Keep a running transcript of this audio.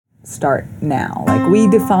start now. Like, we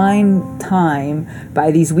define time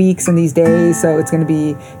by these weeks and these days, so it's going to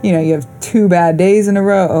be, you have 2 bad days in a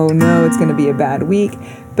row. Oh no, it's going to be a bad week.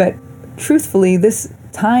 But truthfully, this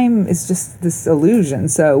time is just this illusion.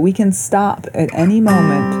 So we can stop at any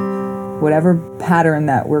moment, whatever pattern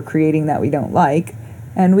that we're creating that we don't like,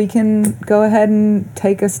 and we can go ahead and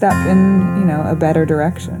take a step in, a better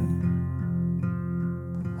direction.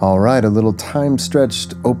 All right, a little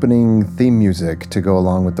time-stretched opening theme music to go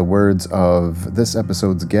along with the words of this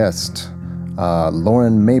episode's guest,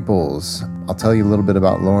 Lauren Maples. I'll tell you a little bit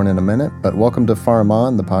about Lauren in a minute, but welcome to Farm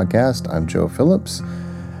On, the podcast. I'm Joe Phillips,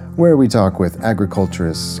 where we talk with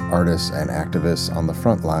agriculturists, artists, and activists on the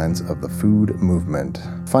front lines of the food movement.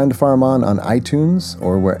 Find Farm On iTunes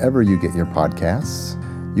or wherever you get your podcasts.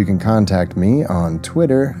 You can contact me on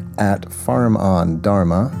Twitter at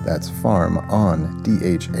FarmOnDharma, that's Farm On,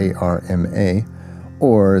 DHARMA,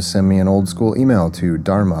 or send me an old school email to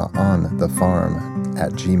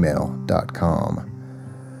dharmaonthefarm@gmail.com.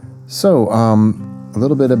 So, a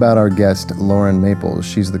little bit about our guest, Lauren Maples.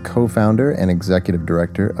 She's the co-founder and executive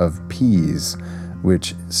director of PEAS,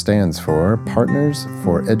 which stands for Partners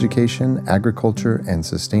for Education, Agriculture, and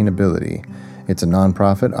Sustainability. It's a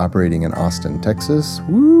nonprofit operating in Austin, Texas.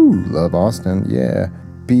 Woo! Love Austin, yeah.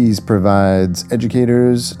 PEAS provides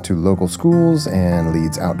educators to local schools and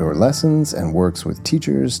leads outdoor lessons and works with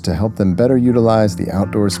teachers to help them better utilize the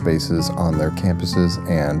outdoor spaces on their campuses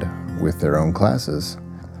and with their own classes.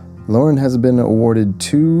 Lauren has been awarded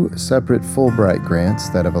 2 separate Fulbright grants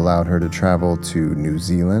that have allowed her to travel to New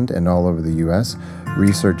Zealand and all over the U.S.,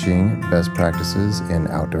 researching best practices in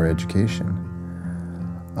outdoor education.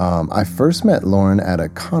 I first met Lauren at a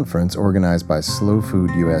conference organized by Slow Food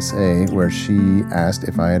USA, where she asked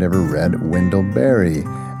if I had ever read Wendell Berry.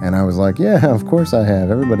 And I was like, yeah, of course I have.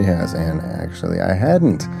 Everybody has. And actually I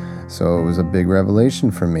hadn't. So it was a big revelation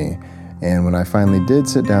for me. And when I finally did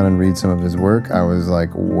sit down and read some of his work, I was like,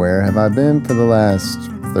 where have I been for the last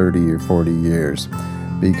 30 or 40 years?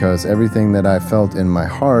 Because everything that I felt in my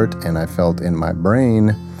heart and I felt in my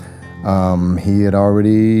brain, he had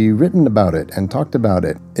already written about it and talked about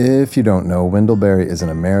it. If you don't know, Wendell Berry is an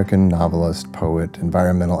American novelist, poet,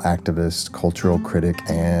 environmental activist, cultural critic,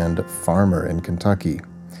 and farmer in Kentucky.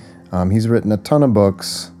 He's written a ton of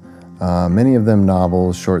books, many of them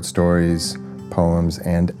novels, short stories, poems,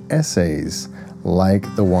 and essays, like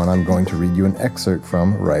the one I'm going to read you an excerpt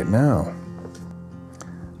from right now.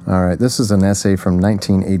 All right, this is an essay from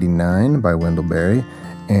 1989 by Wendell Berry,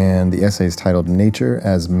 and the essay is titled Nature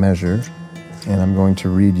as Measure, and I'm going to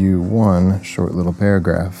read you one short little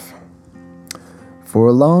paragraph. For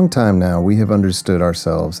a long time now, we have understood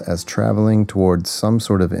ourselves as traveling towards some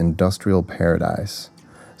sort of industrial paradise,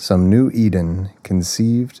 some new Eden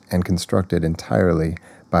conceived and constructed entirely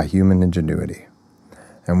by human ingenuity.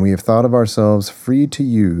 And we have thought of ourselves free to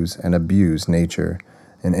use and abuse nature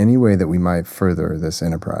in any way that we might further this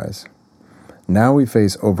enterprise. Now we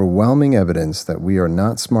face overwhelming evidence that we are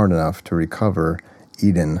not smart enough to recover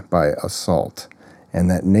Eden by assault, and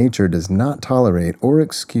that nature does not tolerate or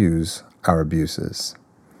excuse our abuses.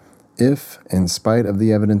 If, in spite of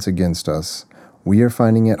the evidence against us, we are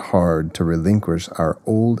finding it hard to relinquish our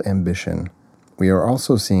old ambition, we are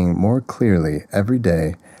also seeing more clearly every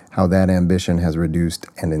day how that ambition has reduced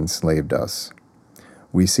and enslaved us.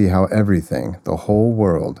 We see how everything, the whole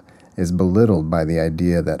world, is belittled by the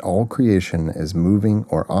idea that all creation is moving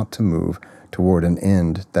or ought to move toward an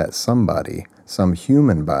end that somebody, some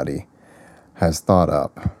human body, has thought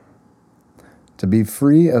up. To be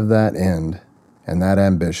free of that end and that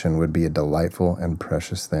ambition would be a delightful and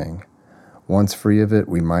precious thing. Once free of it,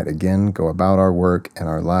 we might again go about our work and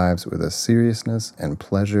our lives with a seriousness and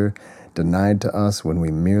pleasure denied to us when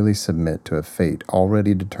we merely submit to a fate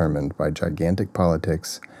already determined by gigantic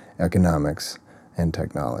politics, economics, and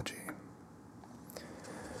technology.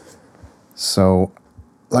 So,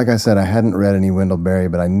 like I said, I hadn't read any Wendell Berry,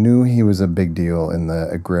 but I knew he was a big deal in the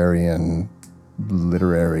agrarian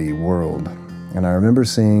literary world. And I remember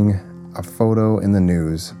seeing a photo in the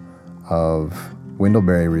news of Wendell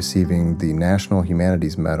Berry receiving the National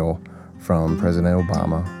Humanities Medal from President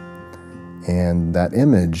Obama. And that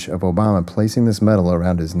image of Obama placing this medal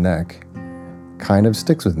around his neck kind of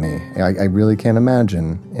sticks with me. I really can't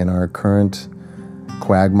imagine in our current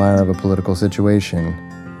quagmire of a political situation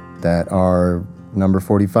that our number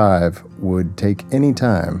 45 would take any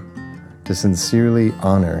time to sincerely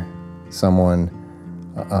honor someone,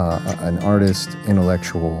 an artist,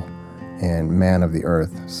 intellectual, and man of the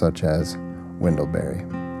earth such as Wendell Berry.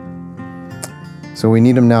 So we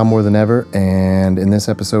need them now more than ever. And in this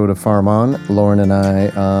episode of Farm On, Lauren and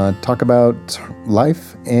I talk about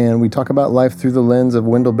life, and we talk about life through the lens of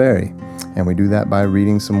Wendell Berry. And we do that by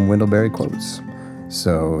reading some Wendell Berry quotes.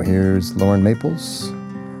 So here's Lauren Maples,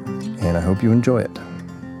 and I hope you enjoy it.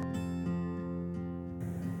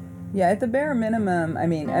 Yeah, at the bare minimum, I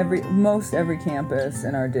mean, most every campus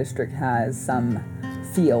in our district has some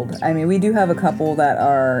field. I mean, we do have a couple that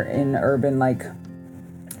are in urban, like,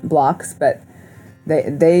 blocks, but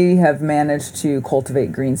they have managed to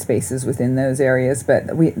cultivate green spaces within those areas, but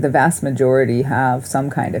the vast majority have some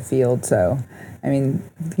kind of field. So, I mean,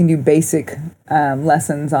 you can do basic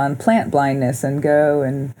lessons on plant blindness and go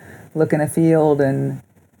and look in a field and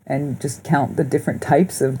just count the different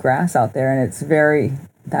types of grass out there, and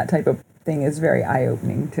that type of thing is very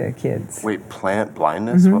eye-opening to kids. Wait, plant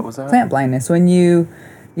blindness? Mm-hmm. What was that? Plant blindness. When you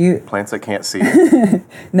plants that can't see?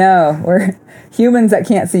 No, we're humans that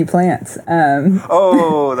can't see plants.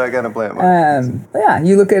 That kind of plant blindness. Yeah,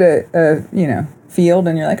 you look at a field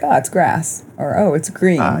and you're like, oh, it's grass, or oh, it's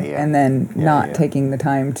green, and then not taking the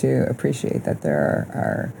time to appreciate that there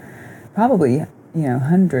are probably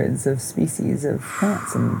hundreds of species of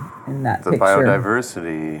plants in that the picture.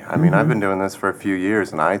 Biodiversity. I mean, I've been doing this for a few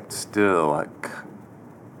years, and I still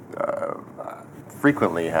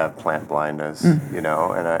frequently have plant blindness, and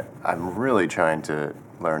I'm really trying to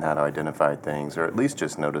learn how to identify things, or at least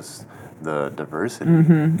just notice the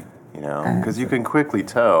diversity, because you can quickly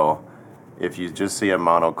tell if you just see a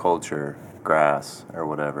monoculture grass or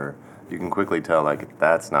whatever. You can quickly tell, like,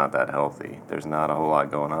 that's not that healthy. There's not a whole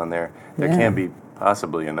lot going on there. There can't be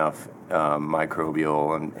possibly enough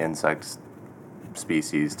microbial and insect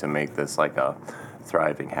species to make this like a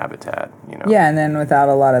thriving habitat, Yeah, and then without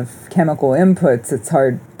a lot of chemical inputs, it's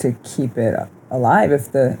hard to keep it alive.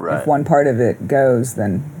 If one part of it goes,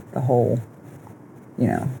 then the whole,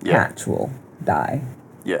 patch will die.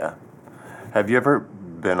 Yeah. Have you ever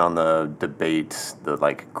been on the debate, the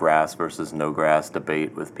like grass versus no grass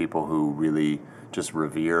debate with people who really just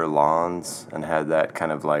revere lawns and had that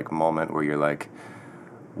kind of like moment where you're like,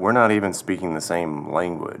 we're not even speaking the same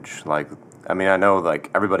language? Like, I mean, I know like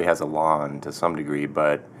everybody has a lawn to some degree,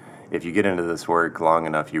 but if you get into this work long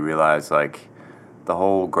enough, you realize like the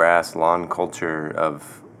whole grass lawn culture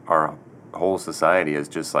of our whole society is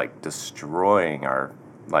just like destroying our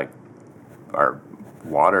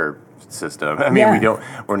water system. I mean,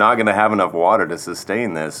 we're not going to have enough water to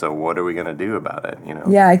sustain this, so what are we going to do about it,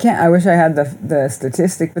 Yeah, I wish I had the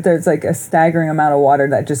statistic, but there's like a staggering amount of water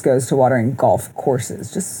that just goes to watering golf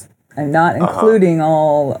courses, and not including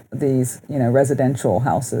all these, residential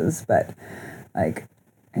houses, but like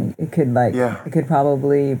it could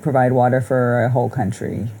probably provide water for a whole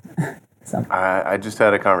country. I just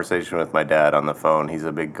had a conversation with my dad on the phone. He's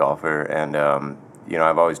a big golfer, and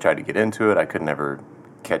I've always tried to get into it. I could never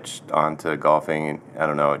catch on to golfing. I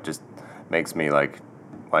don't know, it just makes me like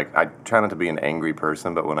I try not to be an angry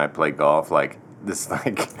person, but when I play golf, like this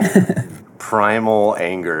like primal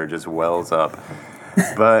anger just wells up.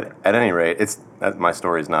 But at any rate, my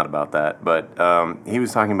story is not about that. But he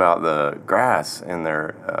was talking about the grass in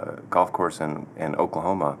their golf course in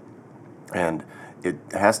Oklahoma, and it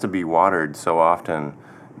has to be watered so often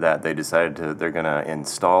that they decided they're going to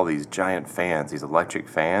install these giant fans, these electric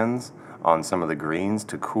fans, on some of the greens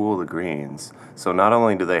to cool the greens. So not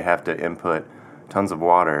only do they have to input tons of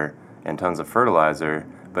water and tons of fertilizer,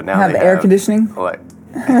 but now they have air conditioning.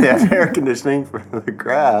 They have air conditioning for the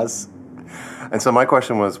grass. And so my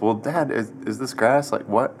question was, well, Dad, is this grass like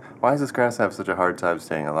what? Why does this grass have such a hard time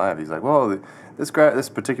staying alive? He's like, well, this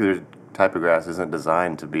particular type of grass isn't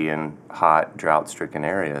designed to be in hot, drought-stricken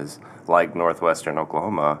areas like northwestern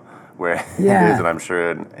Oklahoma, where it is, and I'm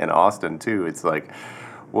sure in Austin too. It's like,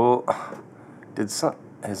 well, is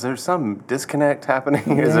there some disconnect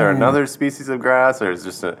happening? Yeah. Is there another species of grass, or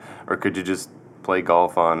or could you just play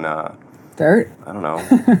golf on dirt? I don't know,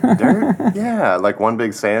 dirt. Yeah, like one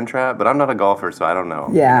big sand trap. But I'm not a golfer, so I don't know.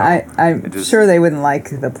 Yeah, I'm sure they wouldn't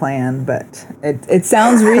like the plan, but it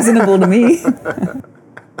sounds reasonable to me.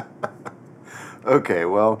 Okay,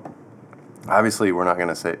 well, obviously we're not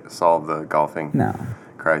going to solve the golfing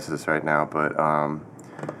crisis right now, but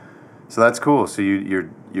so that's cool. So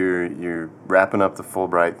you're wrapping up the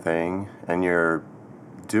Fulbright thing, and you're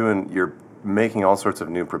making all sorts of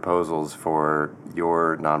new proposals for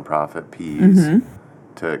your nonprofit Peas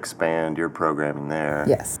to expand your programming there.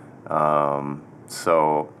 Yes.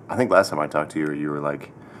 So I think last time I talked to you, you were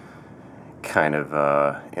like kind of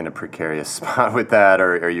in a precarious spot with that,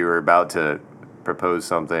 or you were about to propose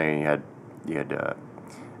something. You had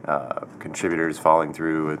contributors falling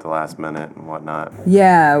through at the last minute and whatnot.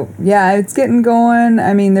 Yeah, it's getting going.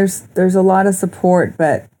 I mean, there's a lot of support,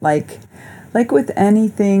 but like with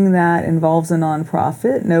anything that involves a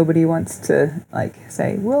nonprofit, nobody wants to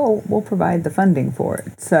say, we'll provide the funding for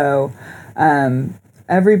it. So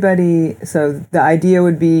so the idea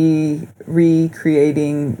would be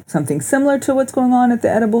recreating something similar to what's going on at the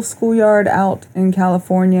Edible Schoolyard out in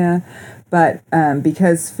California. But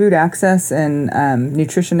because food access and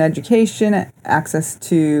nutrition education, access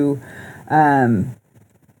to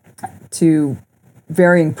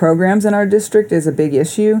varying programs in our district is a big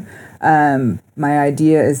issue, my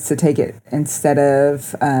idea is to take it, instead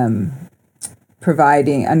of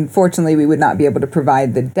providing, unfortunately, we would not be able to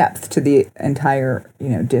provide the depth to the entire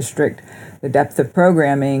district, the depth of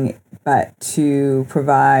programming, but to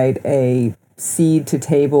provide a seed to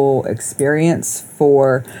table experience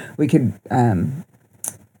we could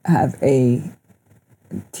have it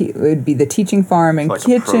would be the teaching farm and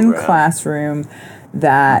kitchen classroom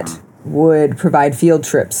that would provide field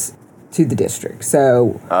trips to the district.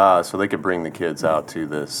 So they could bring the kids out to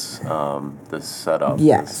this setup.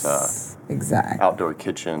 Yes, this, exactly. Outdoor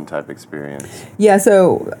kitchen type experience. Yeah,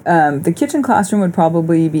 so the kitchen classroom would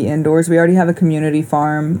probably be indoors. We already have a community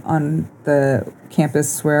farm on the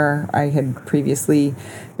campus where I had previously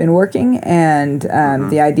been working, and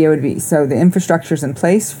the idea would be, so the infrastructure's in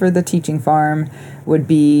place for the teaching farm would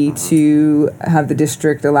be to have the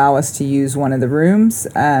district allow us to use one of the rooms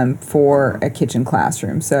for a kitchen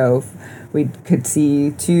classroom. So we could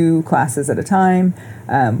see 2 classes at a time,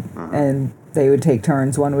 and they would take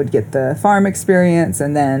turns. One would get the farm experience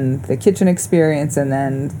and then the kitchen experience, and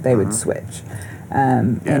then they would switch.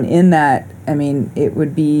 And in that, I mean, it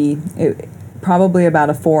would be probably about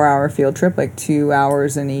a 4-hour field trip, like 2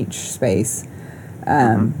 hours in each space.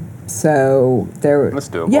 So that's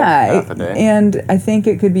doable. Yeah, half a day. And I think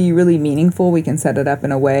it could be really meaningful. We can set it up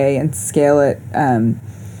in a way and scale it,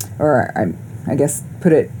 or I guess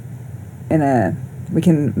put it in a. We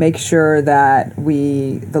can make sure that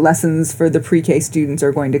the lessons for the pre-K students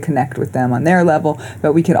are going to connect with them on their level,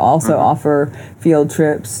 but we could also offer field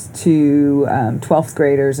trips to 12th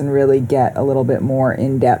graders and really get a little bit more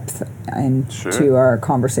in depth into our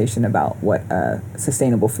conversation about what a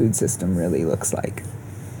sustainable food system really looks like.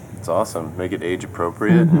 It's awesome. Make it age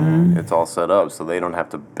appropriate, and it's all set up so they don't have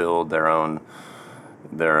to build their own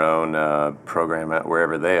program at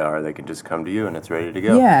wherever they are. They can just come to you and it's ready to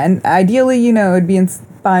go. Yeah, and ideally, it'd be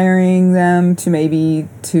inspiring them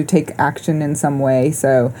to take action in some way.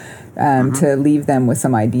 So to leave them with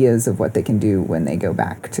some ideas of what they can do when they go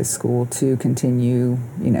back to school to continue,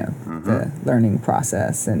 the learning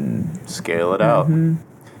process and scale it out.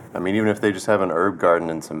 I mean, even if they just have an herb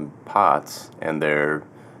garden and some pots and they're,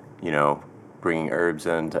 bringing herbs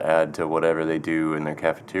in to add to whatever they do in their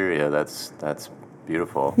cafeteria, that's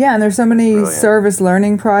beautiful. Yeah, and there's so many service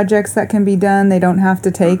learning projects that can be done. They don't have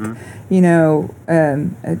to take,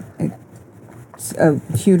 a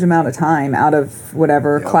huge amount of time out of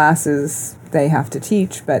whatever classes they have to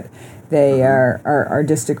teach, but they our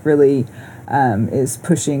district really is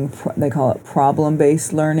pushing, they call it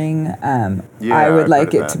problem-based learning. I would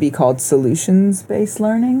like it to be called solutions-based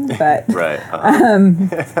learning, but... Right.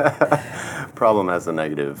 Problem has a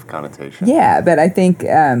negative connotation. Yeah, but I think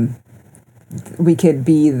we could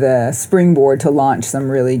be the springboard to launch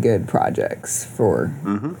some really good projects for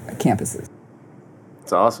campuses.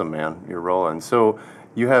 It's awesome, man. You're rolling. So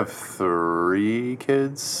you have 3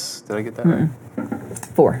 kids. Did I get that right?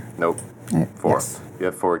 4. Nope. 4. Yes. You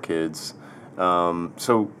have 4 kids.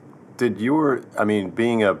 So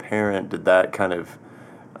being a parent, did that kind of,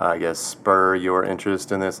 spur your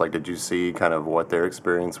interest in this? Like, did you see kind of what their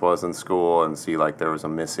experience was in school and see like there was a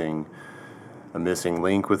missing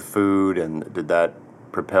link with food, and did that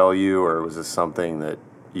propel you, or was this something that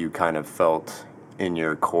you kind of felt in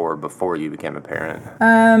your core before you became a parent?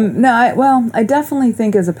 No, I definitely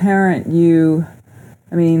think as a parent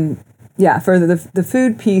for the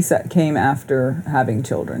food piece that came after having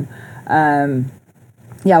children.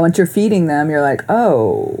 Once you're feeding them, you're like,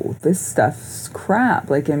 oh, this stuff's crap.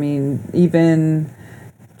 Even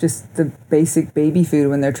just the basic baby food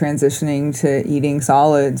when they're transitioning to eating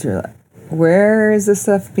solids, you're like, where is this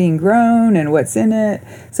stuff being grown and what's in it?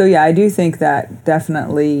 So I do think that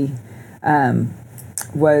definitely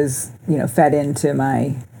was fed into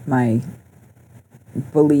my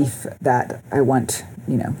belief that I want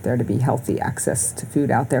there to be healthy access to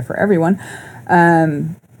food out there for everyone.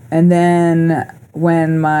 And then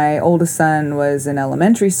when my oldest son was in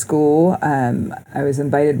elementary school, I was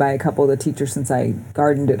invited by a couple of the teachers, since I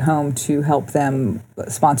gardened at home, to help them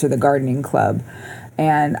sponsor the gardening club.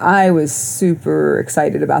 And I was super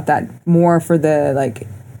excited about that, more for the like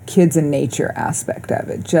kids and nature aspect of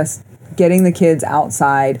it. Just getting the kids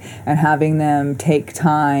outside and having them take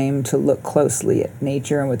time to look closely at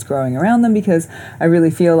nature and what's growing around them, because I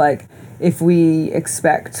really feel like if we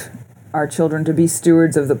expect our children to be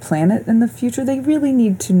stewards of the planet in the future, they really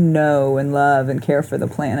need to know and love and care for the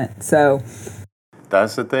planet. So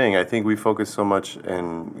that's the thing. I think we focus so much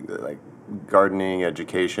in like gardening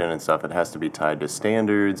education and stuff. It has to be tied to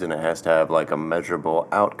standards, and it has to have like a measurable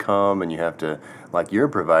outcome, and you have to, like, you're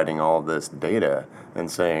providing all this data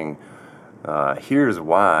and saying, here's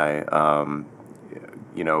why,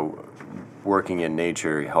 working in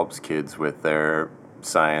nature helps kids with their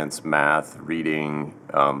science, math, reading,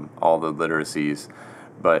 all the literacies.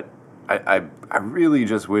 But I really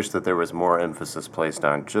just wish that there was more emphasis placed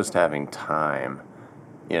on just having time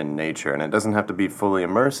in nature. And it doesn't have to be fully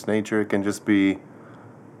immersed nature. It can just be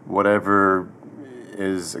whatever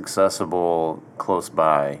is accessible close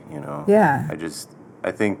by, Yeah.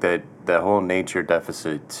 I think that the whole nature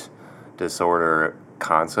deficit disorder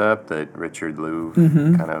concept that Richard Louv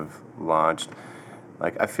kind of launched,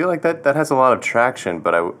 like, I feel like that has a lot of traction,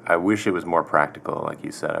 but I wish it was more practical, like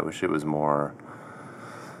you said. I wish it was more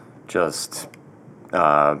just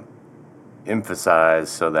emphasized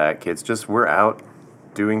so that kids just were out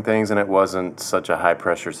doing things, and it wasn't such a high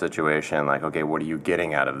pressure situation. Like, okay, what are you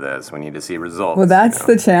getting out of this? We need to see results. Well, that's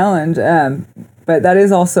the challenge. But that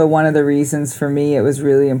is also one of the reasons for me it was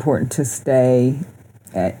really important to stay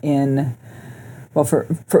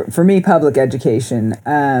for me, public education,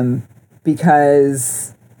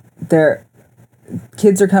 because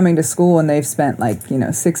kids are coming to school and they've spent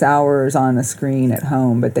 6 hours on a screen at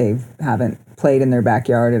home, but they haven't played in their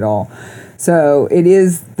backyard at all. So it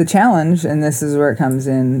is the challenge, and this is where it comes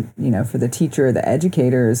in, for the teacher, the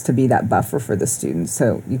educator, is to be that buffer for the students.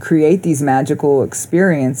 So you create these magical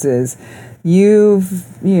experiences. You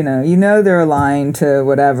know they're aligned to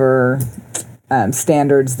whatever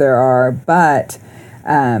standards there are, but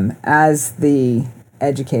as the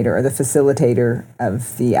educator or the facilitator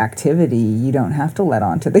of the activity, you don't have to let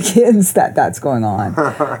on to the kids that that's going on.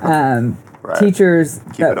 Right. Teachers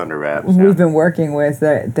keep it under wraps. We've been working with,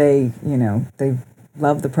 they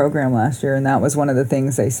loved the program last year, and that was one of the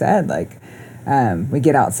things they said. We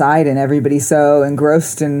get outside and everybody's so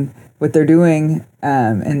engrossed in what they're doing,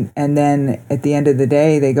 and then at the end of the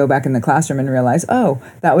day, they go back in the classroom and realize, oh,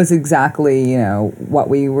 that was exactly what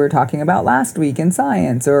we were talking about last week in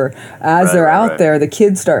science. Or as they're out there, the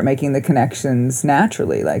kids start making the connections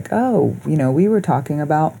naturally, like, oh, we were talking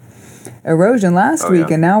about erosion last week,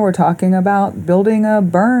 and now we're talking about building a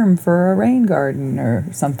berm for a rain garden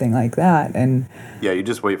or something like that. And yeah, you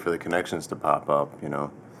just wait for the connections to pop up,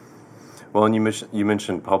 Well, and you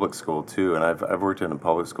mentioned public school too, and I've worked in a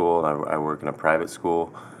public school, and I work in a private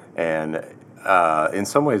school, and in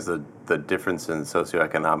some ways the difference in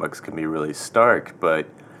socioeconomics can be really stark. But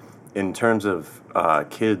in terms of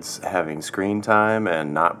kids having screen time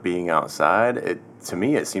and not being outside, to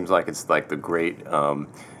me it seems like it's like the great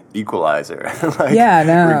equalizer.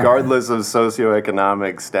 Regardless of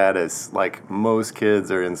socioeconomic status, like, most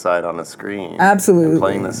kids are inside on a screen, absolutely, and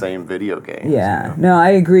playing the same video games. Yeah, no, I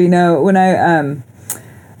agree. No, when I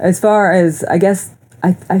as far as, I guess,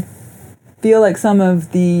 I feel like some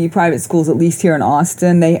of the private schools, at least here in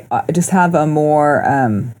Austin, they just have a more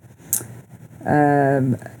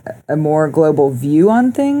global view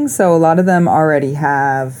on things. So a lot of them already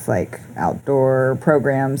have outdoor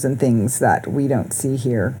programs and things that we don't see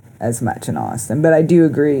here as much in Austin. But I do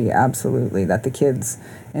agree absolutely that the kids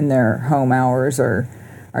in their home hours are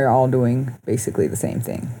all doing basically the same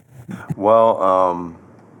thing. Well,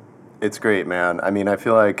 it's great, man. I mean, I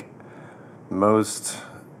feel like most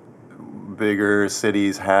bigger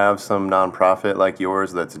cities have some nonprofit like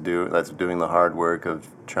yours that's doing the hard work of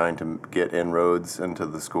trying to get inroads into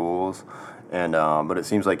the schools, and but it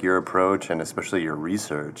seems like your approach, and especially your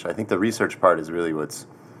research, I think the research part is really what's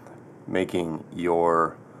making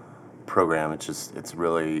your program. It's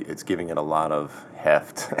giving it a lot of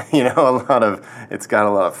heft, it's got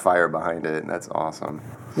a lot of fire behind it, and that's awesome.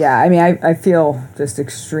 Yeah, I mean, I feel just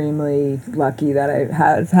extremely lucky that I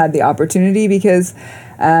have had the opportunity, because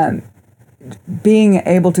being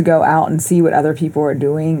able to go out and see what other people are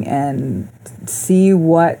doing and see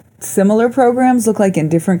what similar programs look like in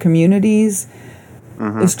different communities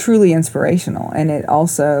is truly inspirational. And it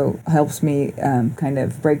also helps me kind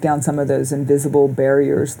of break down some of those invisible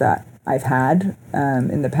barriers that I've had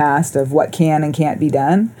in the past of what can and can't be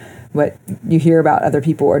done. What you hear about other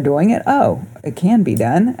people are doing it, it can be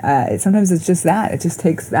done. Sometimes it's just that. It just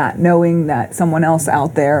takes that, knowing that someone else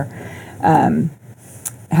out there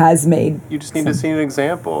has made. You just need to see an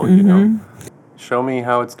example, you know. Show me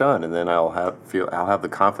how it's done, and then I'll have the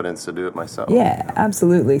confidence to do it myself. Yeah,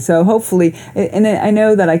 absolutely. So hopefully, and I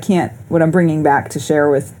know that I can't, what I'm bringing back to share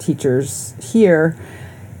with teachers here,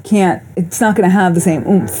 it's not going to have the same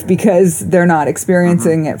oomph because they're not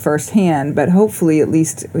experiencing it firsthand, but hopefully at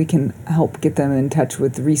least we can help get them in touch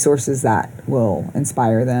with resources that will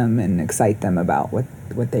inspire them and excite them about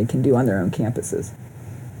what they can do on their own campuses.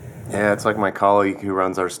 Yeah, it's like my colleague who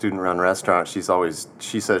runs our student-run restaurant. She says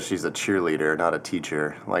she's a cheerleader, not a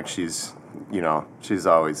teacher. Like she's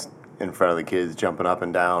always in front of the kids, jumping up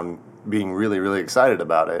and down, being really, really excited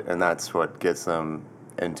about it, and that's what gets them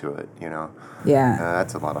into it, you know. Yeah.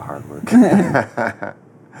 That's a lot of hard work.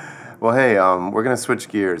 Well, hey, we're going to switch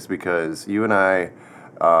gears because you and I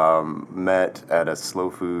met at a slow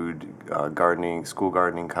food school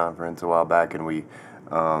gardening conference a while back, and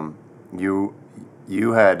you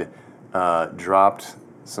had dropped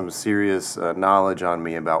some serious knowledge on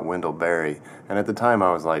me about Wendell Berry. And at the time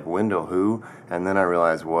I was like, Wendell who? And then I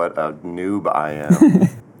realized what a noob I am.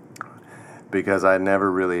 Because I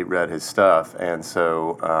never really read his stuff. And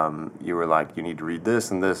so you were like, you need to read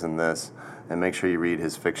this and this and this, and make sure you read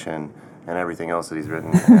his fiction and everything else that he's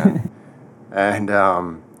written.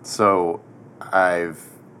 So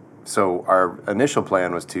our initial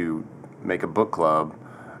plan was to make a book club,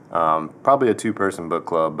 probably a 2-person book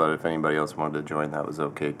club, but if anybody else wanted to join, that was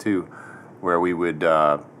okay too, where we would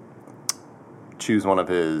choose one of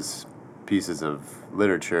his pieces of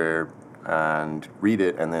literature and read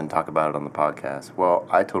it and then talk about it on the podcast. Well,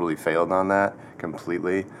 I totally failed on that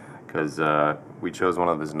completely because we chose one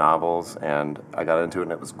of his novels and I got into it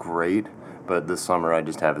and it was great. But this summer I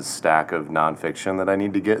just have a stack of nonfiction that I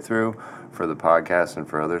need to get through for the podcast and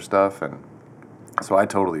for other stuff. And so I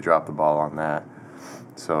totally dropped the ball on that.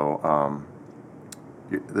 So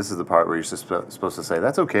this is the part where you're supposed to say,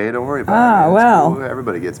 that's okay, don't worry about it. Well. Cool.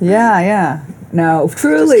 Everybody gets busy. Yeah. No,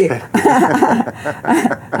 truly.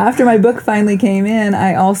 After my book finally came in,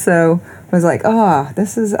 I also was like,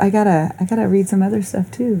 I gotta read some other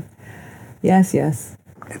stuff too. Yes.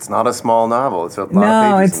 It's not a small novel. It's a lot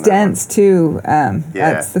No, of pages it's dense too.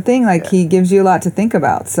 That's the thing. He gives you a lot to think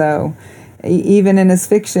about. So even in his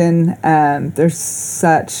fiction, there's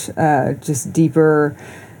such just deeper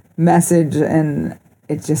message, and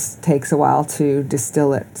it just takes a while to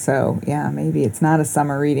distill it. So yeah, maybe it's not a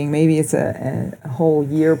summer reading. Maybe it's a whole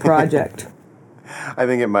year project. I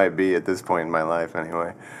think it might be at this point in my life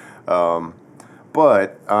anyway.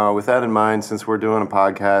 But with that in mind, since we're doing a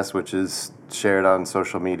podcast, which is shared on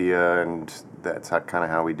social media, and that's kind of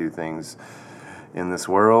how we do things in this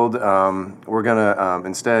world, we're going to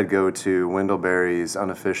instead go to Wendell Berry's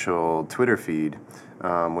unofficial Twitter feed,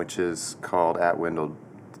 which is called @Wendell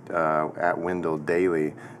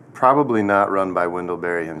Daily. Probably not run by Wendell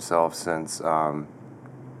Berry himself, since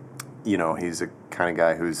he's a kind of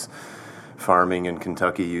guy who's farming in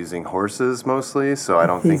Kentucky using horses mostly, so I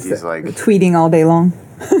don't think he's like tweeting all day long.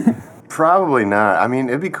 Probably not. I mean,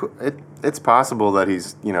 it'd be it's possible that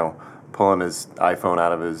he's pulling his iPhone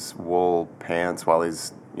out of his wool pants while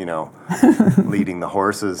he's leading the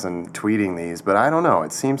horses and tweeting these, but I don't know.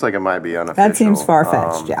 It seems like it might be unofficial. That seems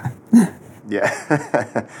far-fetched.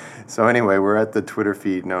 Yeah. So anyway, we're at the Twitter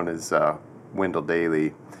feed known as Wendell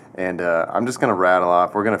Daily, and I'm just going to rattle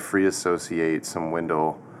off. We're going to free associate some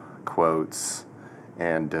Wendell quotes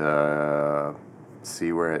and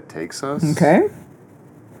see where it takes us. Okay.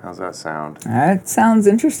 How's that sound? That sounds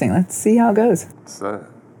interesting. Let's see how it goes.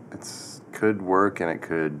 It's could work and it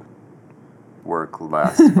could work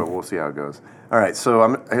less, but we'll see how it goes. All right,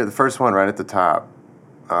 so the first one right at the top.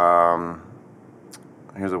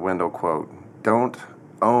 Here's a Wendell quote. Don't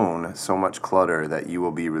own so much clutter that you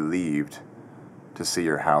will be relieved to see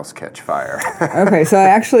your house catch fire. Okay, so I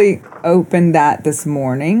actually opened that this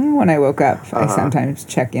morning when I woke up. I sometimes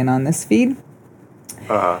check in on this feed.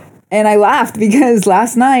 And I laughed because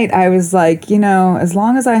last night I was like, as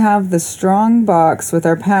long as I have the strong box with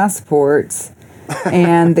our passports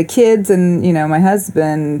and the kids and, my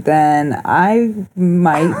husband, then I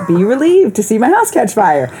might be relieved to see my house catch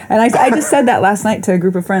fire. And I just said that last night to a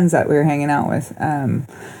group of friends that we were hanging out with.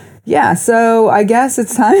 So I guess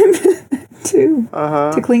it's time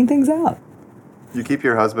to clean things out. You keep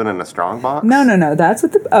your husband in a strong box? No. That's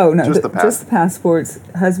what just the passports.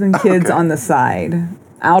 Husband, kids on the side.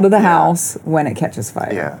 Out of the house when it catches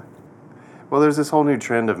fire. Yeah. Well, there's this whole new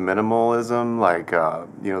trend of minimalism. Like, I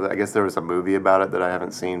guess there was a movie about it that I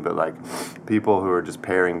haven't seen, but like people who are just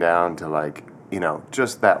paring down to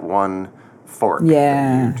just that one fork.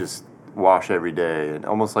 Yeah. You just wash every day, and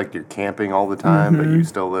almost like you're camping all the time, but you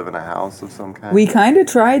still live in a house of some kind. We kind of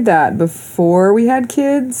tried that before we had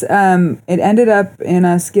kids. It ended up in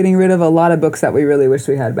us getting rid of a lot of books that we really wish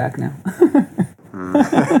we had back now.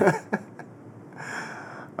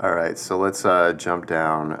 All right, so let's jump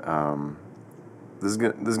down. This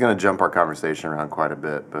is gonna jump our conversation around quite a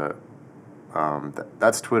bit, but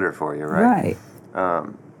that's Twitter for you, right? Right.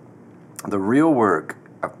 The real work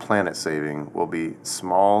of planet saving will be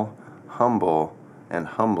small, humble, and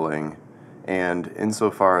humbling, and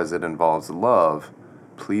insofar as it involves love,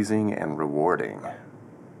 pleasing and rewarding.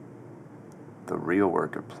 The real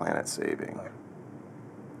work of planet saving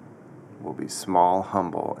will be small,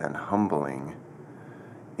 humble, and humbling,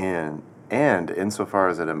 and insofar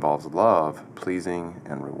as it involves love, pleasing,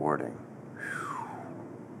 and rewarding.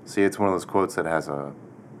 See, it's one of those quotes that has a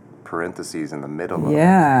parentheses in the middle of it.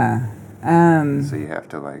 Yeah. So you have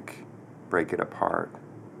to, like, break it apart.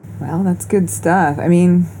 Well, that's good stuff. I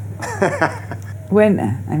mean, what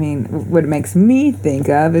it makes me think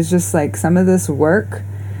of is just like some of this work,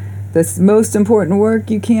 this most important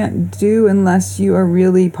work you can't do unless you are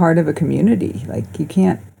really part of a community. Like, you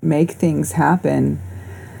can't make things happen,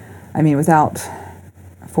 without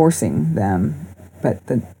forcing them, but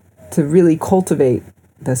to really cultivate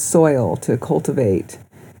the soil, to cultivate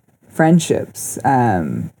friendships,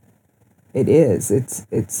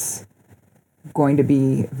 it's going to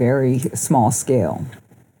be very small scale.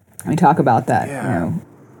 We talk about that, Yeah.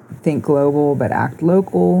 Think global but act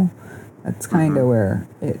local. That's kind of where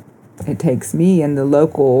it takes me. And the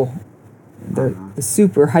local, the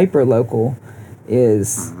super hyper local,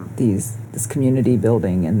 is this community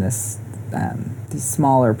building and these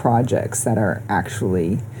smaller projects that are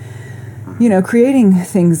actually, creating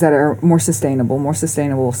things that are more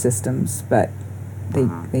sustainable systems. But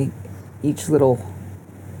they each little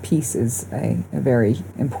piece is a very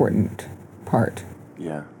important part.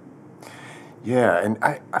 Yeah. Yeah, and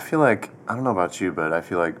I feel like, I don't know about you, but I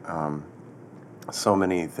feel like so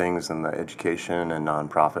many things in the education and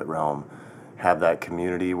nonprofit realm have that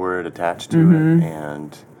community word attached to it.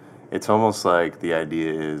 And it's almost like the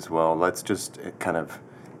idea is, well, let's just kind of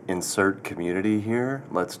insert community here.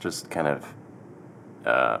 Let's just kind of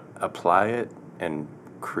apply it and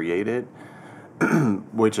create it,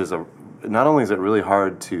 which is not only is it really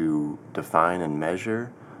hard to define and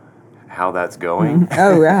measure how that's going.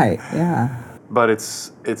 Oh, right, yeah. But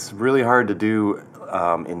it's really hard to do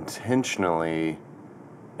intentionally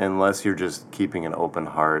unless you're just keeping an open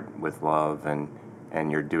heart with love and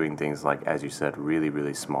you're doing things like, as you said, really,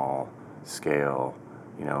 really small scale,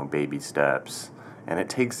 baby steps. And it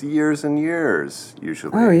takes years and years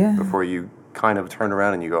usually before you kind of turn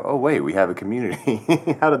around and you go, oh, wait, we have a community.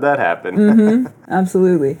 How did that happen?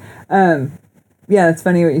 Absolutely. Yeah, it's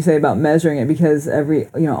funny what you say about measuring it, because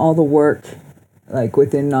all the work like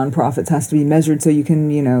within nonprofits has to be measured so you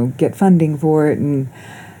can, get funding for it.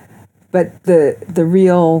 But the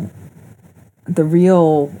real,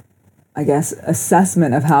 I guess,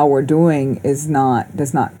 assessment of how we're doing does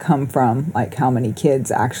not come from like how many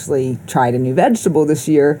kids actually tried a new vegetable this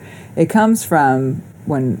year. It comes from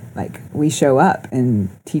when like we show up and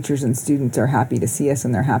teachers and students are happy to see us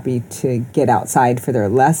and they're happy to get outside for their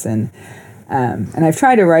lesson. And I've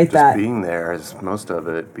tried to write Just that. being there is most of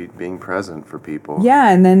it, being present for people. Yeah,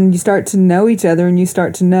 and then you start to know each other and you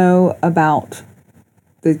start to know about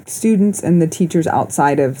the students and the teachers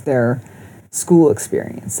outside of their school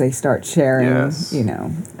experience. They start sharing, Yes.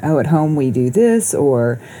 At home we do this,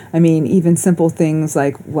 or, even simple things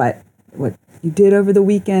like what you did over the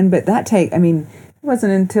weekend. But it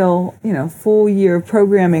wasn't until, full year of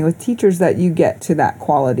programming with teachers that you get to that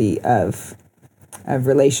quality of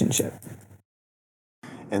relationship.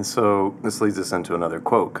 And so this leads us into another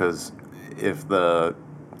quote, because if the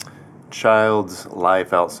child's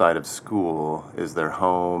life outside of school is their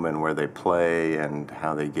home and where they play and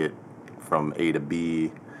how they get from A to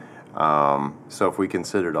B, so if we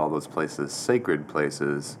considered all those places sacred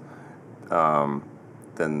places,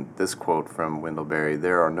 then this quote from Wendell Berry: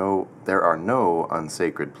 there are no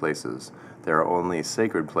unsacred places. There are only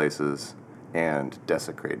sacred places and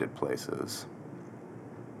desecrated places.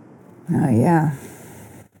 Oh, yeah.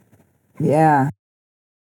 Yeah.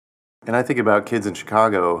 And I think about kids in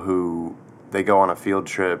Chicago who they go on a field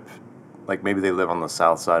trip, like maybe they live on the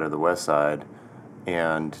south side or the west side,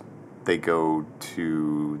 and they go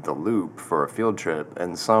to the Loop for a field trip,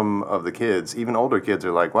 and some of the kids, even older kids,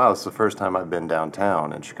 are like, wow, it's the first time I've been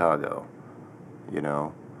downtown in Chicago,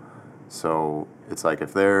 So it's like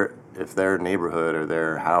if their neighborhood or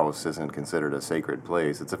their house isn't considered a sacred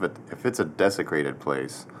place, if it's a desecrated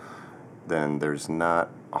place, then there's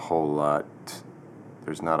not a whole lot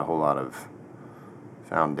there's not a whole lot of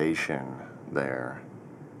foundation there,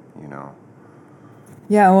 you know.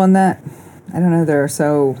 Yeah, well, and that, I don't know, there are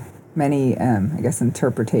so many, I guess,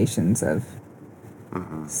 interpretations of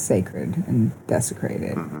sacred and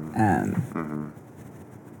desecrated.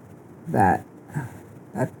 That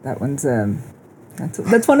one's,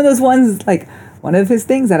 that's one of those ones, like, one of his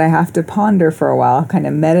things that I have to ponder for a while, kind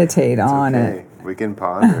of meditate on it. We can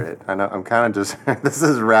ponder it. I know I'm kind of just, this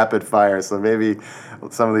is rapid fire, so maybe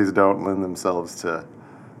some of these don't lend themselves to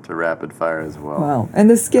rapid fire as well. Well, and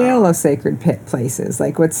the scale of sacred places,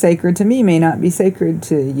 like what's sacred to me may not be sacred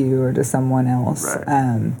to you or to someone else.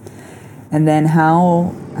 Right. And then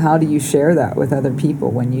how do you share that with other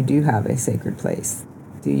people when you do have a sacred place?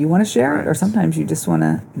 Do you want to share it, or sometimes you just want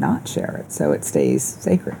to not share it so it stays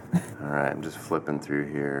sacred? All right, I'm just flipping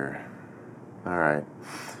through here. All right.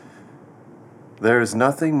 There is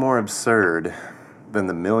nothing more absurd than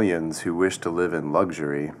the millions who wish to live in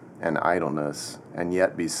luxury and idleness and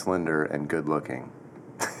yet be slender and good-looking.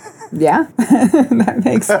 Yeah, that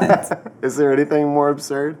makes sense. Is there anything more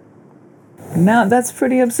absurd? No, that's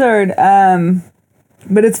pretty absurd.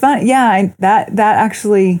 But it's fun. Yeah, that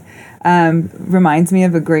actually reminds me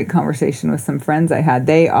of a great conversation with some friends I had.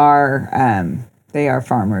 They are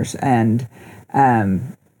farmers, and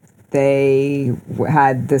they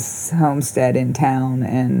had this homestead in town,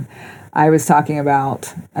 and I was talking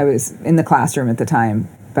about, I was in the classroom at the time,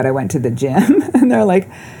 but I went to the gym, and they're like,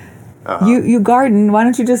 you garden, why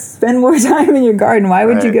don't you just spend more time in your garden? Why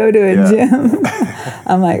would you go to a gym?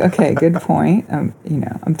 I'm like, okay, good point.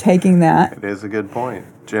 I'm taking that. It is a good point.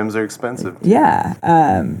 Gyms are expensive. Yeah.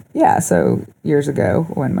 So years ago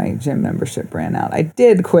when my gym membership ran out, I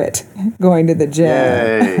did quit going to the gym.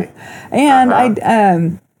 Yay.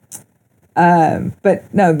 And but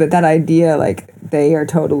that idea, like, they are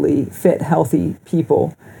totally fit, healthy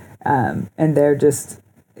people. And they're just,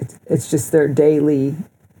 it's just their daily,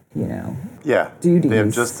 duties. They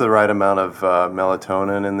have just the right amount of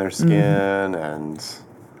melatonin in their skin, and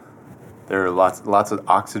there are lots of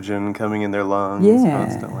oxygen coming in their lungs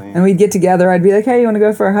constantly. And we'd get together. I'd be like, "Hey, you want to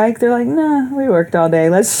go for a hike?" They're like, "Nah, we worked all day.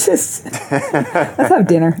 Let's let's have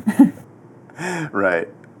dinner." Right.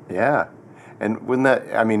 Yeah. And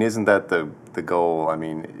isn't that the goal? I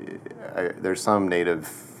mean, there's some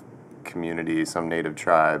native community, some native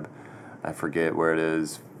tribe, I forget where it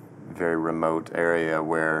is, very remote area,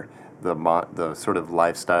 where the sort of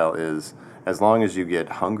lifestyle is, as long as you get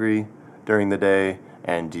hungry during the day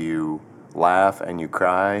and you laugh and you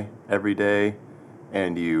cry every day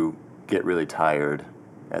and you get really tired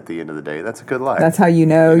at the end of the day, that's a good life. That's how you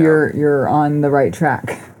know you're on the right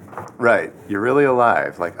track. Right. You're really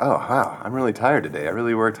alive. Like, oh, wow, I'm really tired today. I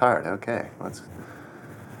really worked hard. Okay,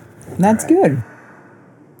 That's good.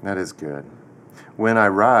 That is good. When I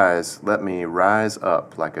rise, let me rise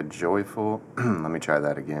up like a joyful... Let me try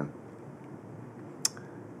that again.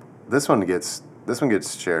 This one gets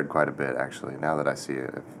shared quite a bit, actually, now that I see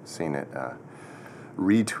it. I've seen it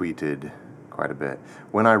retweeted quite a bit.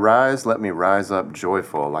 When I rise, let me rise up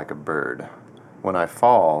joyful like a bird. When I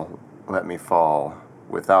fall, let me fall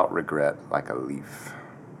without regret like a leaf.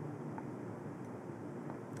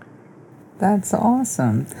 That's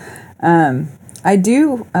awesome. I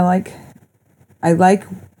like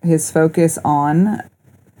his focus on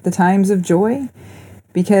the times of joy,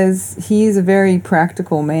 because he's a very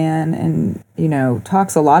practical man and,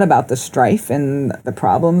 talks a lot about the strife and the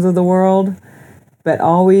problems of the world, but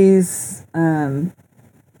always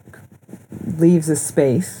leaves a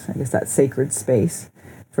space, I guess that sacred space,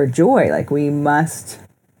 for joy. Like, we must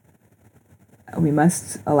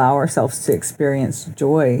allow ourselves to experience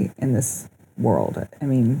joy in this world. I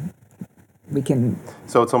mean, we can...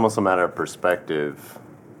 So it's almost a matter of perspective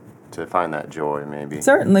to find that joy, maybe.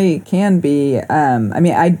 Certainly can be.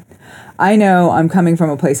 I know I'm coming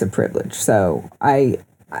from a place of privilege. So I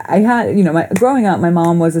had, growing up, my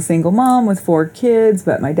mom was a single mom with 4 kids,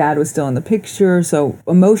 but my dad was still in the picture. So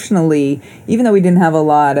emotionally, even though we didn't have a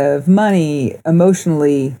lot of money,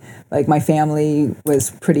 emotionally, like, my family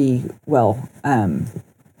was pretty well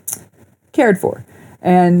cared for.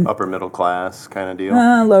 And upper middle class kind of deal?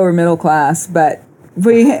 Lower middle class, but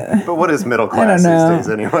we... But what is middle class these days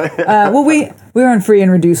anyway? Well, we were on free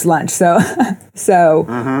and reduced lunch, so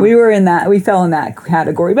we were in that, we fell in that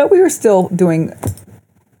category, but we were still doing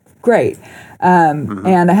great.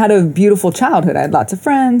 And I had a beautiful childhood. I had lots of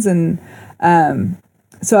friends, and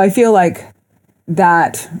so I feel like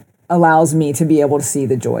that allows me to be able to see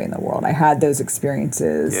the joy in the world. I had those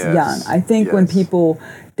experiences young. I think when people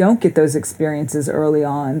don't get those experiences early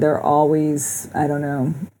on, they're always, I don't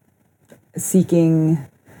know, seeking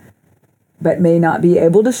but may not be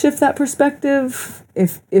able to shift that perspective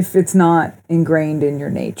if it's not ingrained in your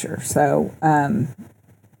nature. So, And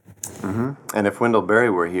if Wendell Berry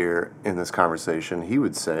were here in this conversation, he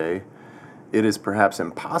would say, it is perhaps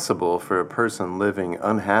impossible for a person living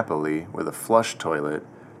unhappily with a flush toilet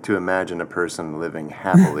to imagine a person living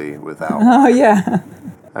happily without one. oh yeah,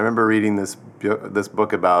 I remember reading this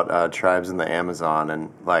book about tribes in the Amazon, and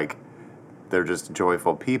like they're just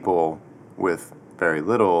joyful people with very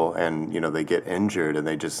little, and they get injured, and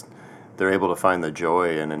they're able to find the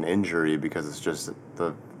joy in an injury because it's just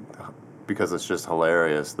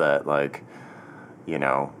hilarious that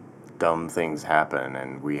dumb things happen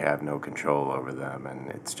and we have no control over them, and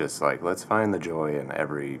it's just like, let's find the joy in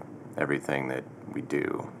everything that we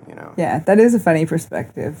do. Yeah, that is a funny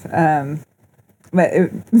perspective. But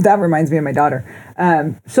that reminds me of my daughter.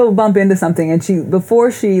 She'll bump into something, and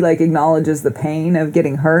before she acknowledges the pain of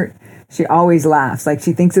getting hurt, she always laughs. Like,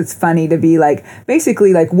 she thinks it's funny to be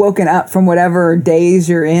basically woken up from whatever daze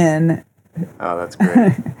you're in. Oh, that's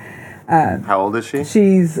great. How old is she?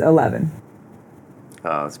 She's 11.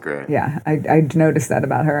 Oh, that's great. Yeah, I noticed that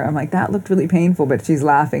about her. I'm like, that looked really painful, but she's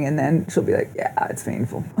laughing, and then she'll be like, yeah, it's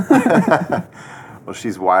painful. Well,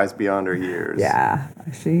 she's wise beyond her years. Yeah,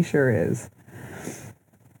 she sure is.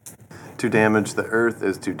 To damage the earth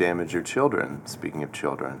is to damage your children. Speaking of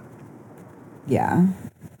children. Yeah.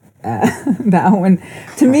 That one,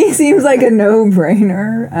 to me, seems like a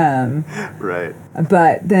no-brainer. Right.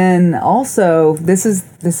 But then also, this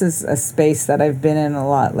is a space that I've been in a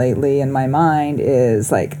lot lately in my mind,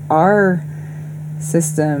 is our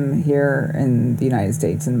system here in the United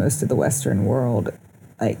States and most of the Western world,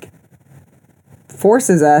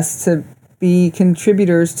 forces us to be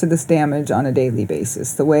contributors to this damage on a daily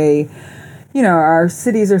basis. The way, our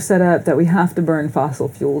cities are set up, that we have to burn fossil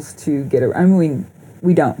fuels to get around. I mean,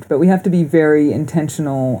 we don't, but we have to be very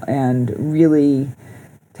intentional and really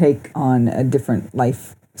take on a different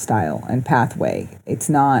lifestyle and pathway. It's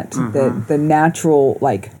not the natural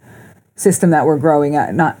system that we're growing up,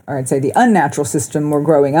 the unnatural system we're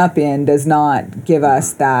growing up in does not give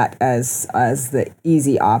us that as the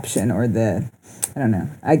easy option, or I don't know.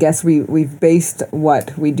 I guess we've based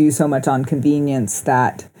what we do so much on convenience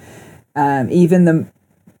that even the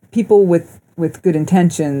people with good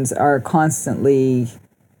intentions are constantly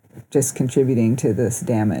just contributing to this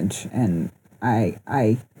damage. And I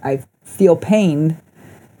feel pain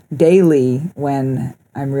daily when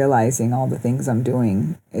I'm realizing all the things I'm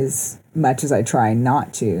doing, as much as I try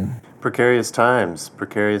not to. Precarious times.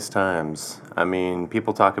 I mean,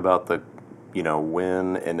 people talk about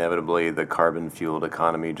when inevitably the carbon-fueled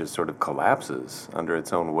economy just sort of collapses under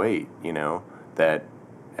its own weight, that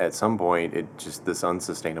at some point this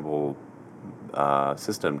unsustainable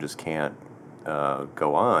system just can't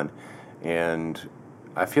go on. And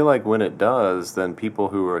I feel like when it does, then people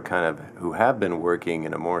who have been working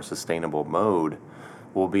in a more sustainable mode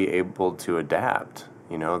will be able to adapt.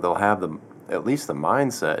 They'll have at least the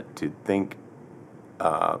mindset to think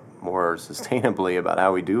more sustainably about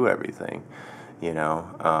how we do everything,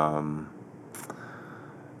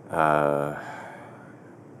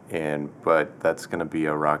 but that's going to be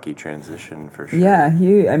a rocky transition for sure.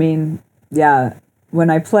 Yeah, when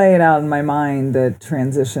I play it out in my mind, the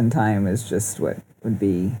transition time is just what would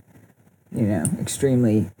be,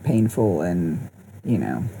 extremely painful and,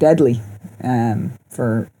 deadly, it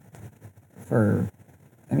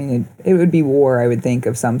would be war, I would think,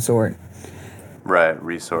 of some sort. Right,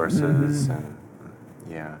 resources, and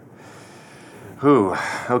yeah.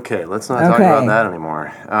 Okay, let's not talk about that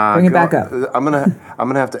anymore. Bring it back up. I'm gonna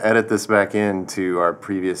have to edit this back into our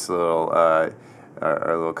previous little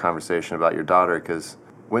our little conversation about your daughter, because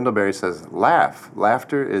Wendell Berry says,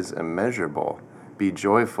 laughter is immeasurable. Be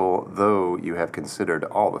joyful, though you have considered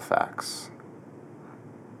all the facts.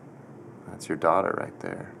 That's your daughter right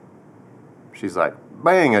there. She's like,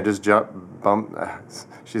 bang!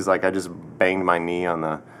 She's like, I just banged my knee on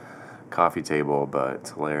the coffee table, but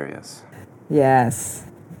it's hilarious. Yes.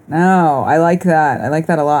 No, I like that. I like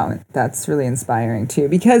that a lot. That's really inspiring too,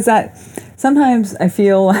 because that sometimes I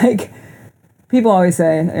feel like people always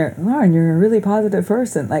say, Lauren, you're a really positive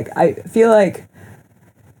person. I feel like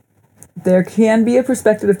there can be a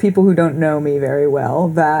perspective of people who don't know me very well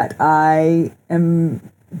that I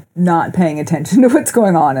am not paying attention to what's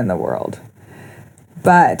going on in the world.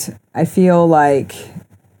 But I feel like,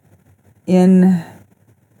 in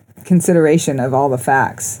consideration of all the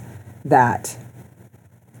facts, that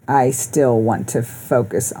I still want to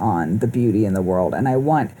focus on the beauty in the world. And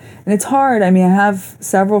it's hard. I have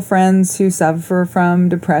several friends who suffer from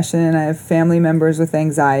depression. I have family members with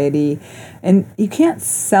anxiety. And you can't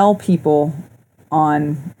sell people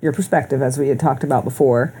on your perspective, as we had talked about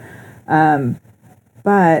before.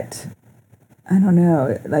 But I don't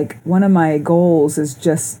know, like one of my goals is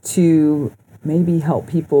just to maybe help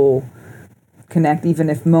people connect, even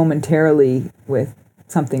if momentarily, with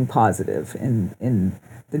something positive in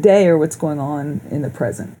the day or what's going on in the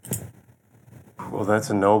present. Well, that's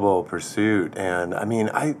a noble pursuit. And I mean,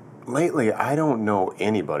 lately I don't know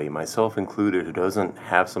anybody, myself included, who doesn't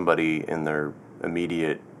have somebody in their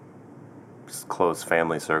immediate close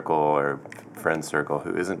family circle or friend circle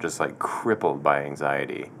who isn't just like crippled by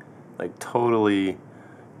anxiety, like totally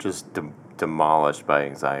just demolished by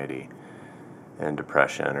anxiety and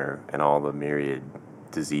depression and all the myriad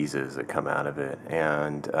diseases that come out of it.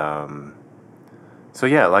 And so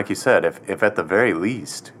yeah, like you said, if at the very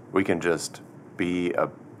least we can just be a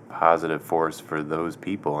positive force for those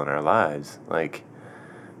people in our lives, like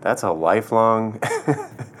that's a lifelong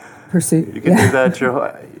Pursuit. you can do that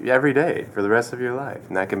every day for the rest of your life,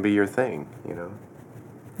 and that can be your thing, you know.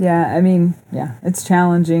 Yeah, I mean, yeah, it's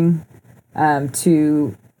challenging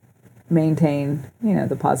to maintain,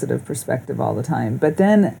 the positive perspective all the time. But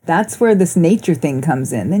then that's where this nature thing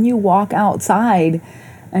comes in. Then you walk outside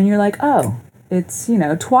and you're like, oh, it's,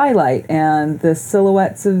 twilight and the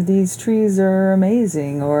silhouettes of these trees are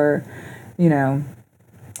amazing. Or,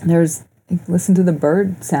 listen to the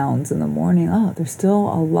bird sounds in the morning. Oh, there's still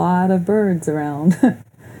a lot of birds around.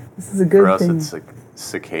 This is a good thing. For us, it's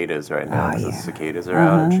cicadas right now. Oh, The yeah. cicadas are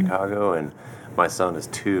out in Chicago, and my son is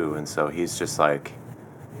 2, and so he's just like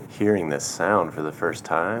hearing this sound for the first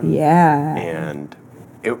time. Yeah. And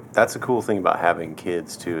that's a cool thing about having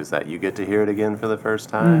kids too, is that you get to hear it again for the first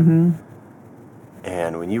time.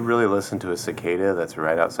 And when you really listen to a cicada that's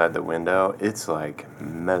right outside the window, it's like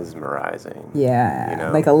mesmerizing.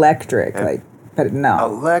 Yeah, like electric, but no.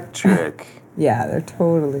 Electric. Yeah, they're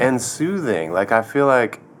totally. And soothing. Like, I feel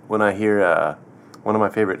like when I hear one of my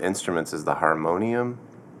favorite instruments is the harmonium,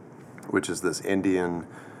 which is this Indian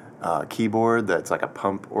keyboard that's like a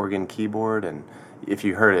pump organ keyboard. And if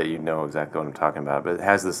you heard it, you'd know exactly what I'm talking about. But it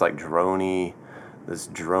has this like drony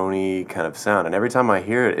kind of sound. And every time I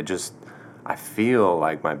hear it, I feel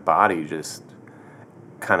like my body just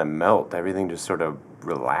kind of melt. Everything just sort of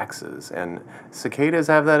relaxes. And cicadas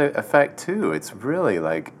have that effect too. It's really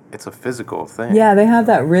like, it's a physical thing. Yeah, they have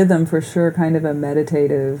that rhythm for sure, kind of a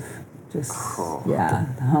meditative,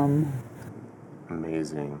 hum.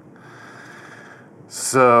 Amazing.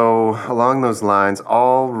 So, along those lines,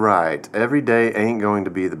 all right, every day ain't going to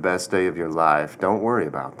be the best day of your life. Don't worry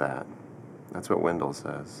about that. That's what Wendell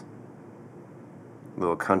says. A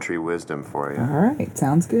little country wisdom for you. All right,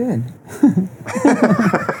 sounds good.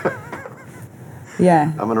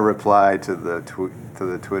 Yeah. I'm going to reply to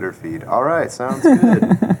the Twitter feed. All right, sounds good.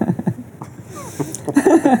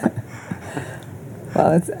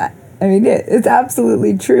 Well, it's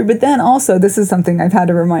absolutely true. But then also, this is something I've had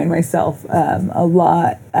to remind myself a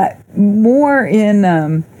lot more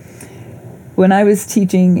in when I was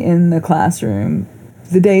teaching in the classroom.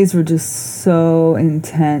 The days were just so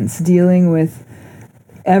intense, dealing with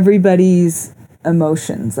everybody's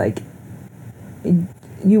emotions. Like,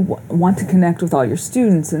 you want to connect with all your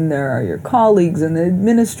students, and there are your colleagues and the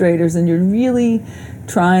administrators, and you're really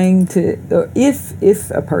trying to, or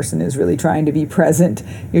if a person is really trying to be present,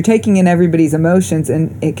 you're taking in everybody's emotions,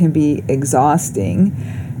 and it can be exhausting.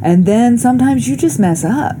 And then sometimes you just mess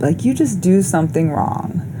up, like you just do something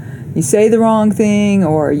wrong. You say the wrong thing,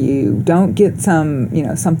 or you don't get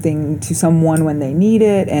something to someone when they need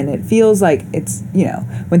it, and it feels like it's,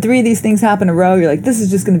 when 3 of these things happen in a row, you're like, this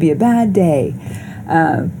is just going to be a bad day.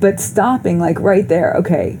 But stopping, like right there,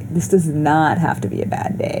 okay, this does not have to be a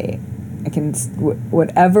bad day. I can,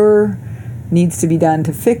 whatever needs to be done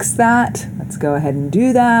to fix that, let's go ahead and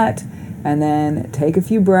do that. And then take a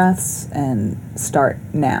few breaths and start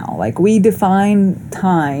now. Like, we define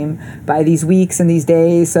time by these weeks and these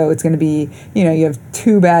days. So it's going to be, you have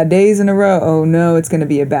 2 bad days in a row. Oh no, it's going to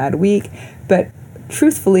be a bad week. But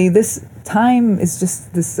truthfully, this time is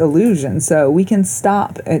just this illusion. So we can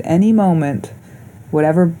stop at any moment,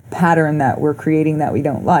 whatever pattern that we're creating that we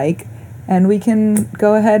don't like, and we can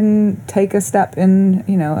go ahead and take a step in,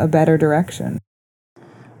 a better direction.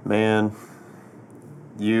 Man,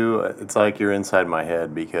 it's like you're inside my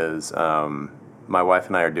head, because my wife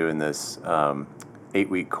and I are doing this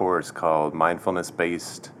 8-week course called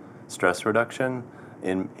Mindfulness-Based Stress Reduction,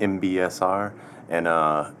 in MBSR, and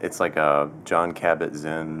it's like a John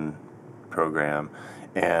Kabat-Zinn program,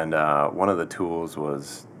 and one of the tools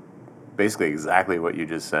was basically exactly what you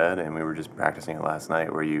just said, and we were just practicing it last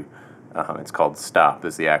night, where it's called STOP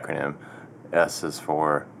is the acronym. S is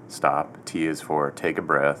for stop, T is for take a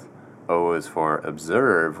breath, O is for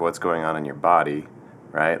observe what's going on in your body,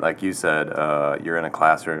 right? Like you said, you're in a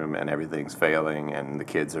classroom and everything's failing and the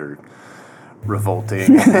kids are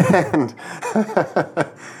revolting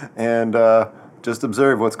and just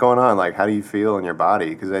observe what's going on. Like, how do you feel in your body?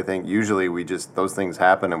 Because I think usually those things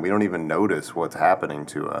happen and we don't even notice what's happening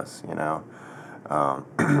to us, you know?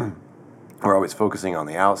 We're always focusing on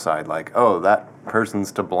the outside, like, oh, that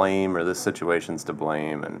person's to blame or this situation's to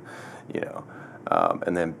blame, and, you know,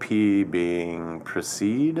 and then P being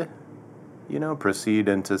proceed, you know, proceed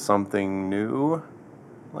into something new,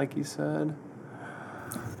 like you said.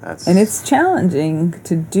 And it's challenging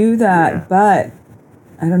to do that, Yeah. but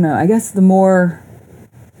I don't know. I guess the more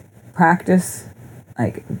practice,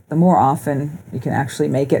 like the more often you can actually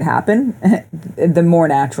make it happen, the more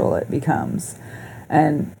natural it becomes.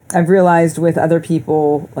 And I've realized with other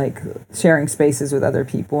people, like sharing spaces with other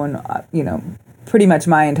people, and you know, pretty much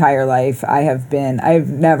my entire life, I've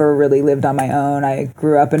never really lived on my own. I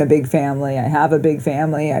grew up in a big family. I have a big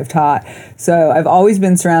family. I've taught. So I've always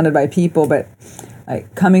been surrounded by people, but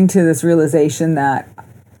like coming to this realization that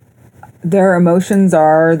their emotions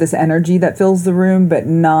are this energy that fills the room, but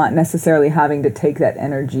not necessarily having to take that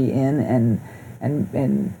energy in and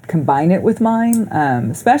combine it with mine,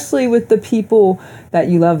 especially with the people that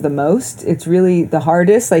you love the most. It's really the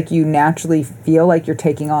hardest. Like, you naturally feel like you're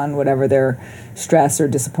taking on whatever their stress or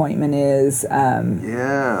disappointment is.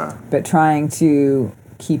 Yeah. But trying to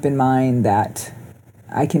keep in mind that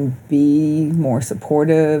I can be more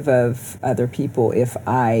supportive of other people if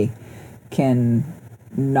I can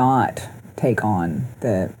not take on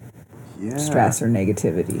the stress or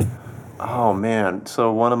negativity. Oh man!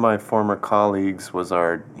 So one of my former colleagues was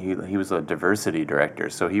he was a diversity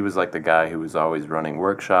director. So he was like the guy who was always running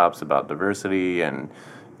workshops about diversity and,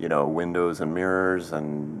 you know, windows and mirrors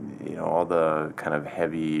and, you know, all the kind of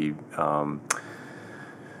heavy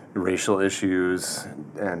racial issues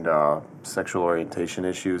and sexual orientation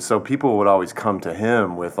issues. So people would always come to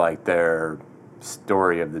him with like their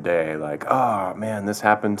story of the day, like, oh man, this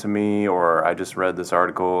happened to me, or I just read this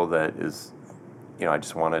article that is, you know, I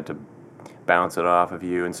just wanted to bounce it off of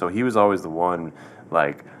you. And so he was always the one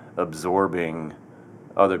like absorbing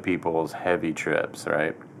other people's heavy trips,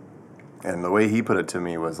 right? And the way he put it to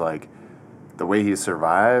me was like, the way he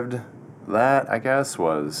survived that, I guess,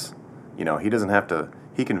 was, you know, he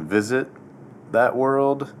can visit that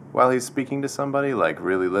world while he's speaking to somebody, like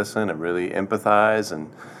really listen and really empathize and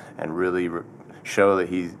really show that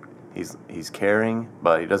he's caring,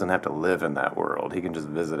 but he doesn't have to live in that world. He can just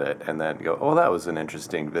visit it and then go, oh, that was an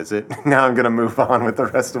interesting visit. Now I'm going to move on with the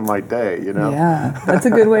rest of my day, you know? Yeah, that's a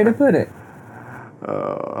good way to put it.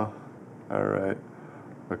 All right.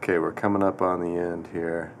 Okay, we're coming up on the end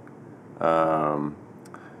here.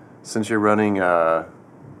 Since you're running a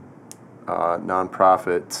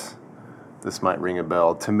nonprofit, this might ring a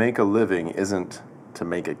bell. To make a living isn't to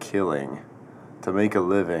make a killing. To make a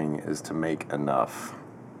living is to make enough.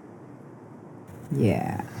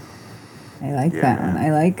 Yeah. I like Yeah, that man. one.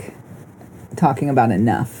 I like talking about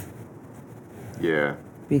enough Yeah.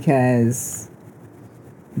 because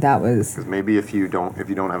that was Because maybe if you don't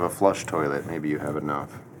have a flush toilet, maybe you have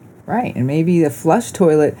enough. right. And maybe the flush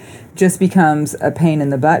toilet just becomes a pain in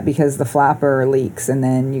the butt because the flapper leaks and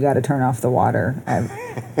then you got to turn off the water.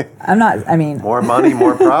 I mean, More money,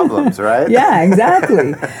 more problems, right? yeah,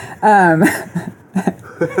 exactly.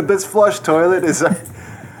 This flush toilet is...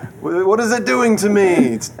 what is it doing to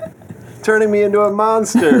me? It's turning me into a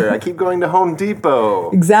monster. I keep going to Home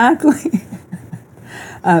Depot. Exactly.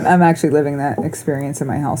 I'm actually living that experience in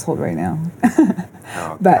my household right now.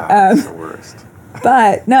 Oh, But, God, it's the worst.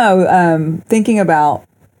 But no, thinking about,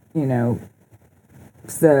 you know,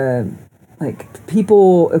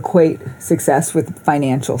 people equate success with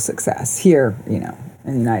financial success here, you know,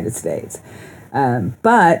 in the United States.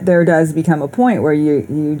 But there does become a point where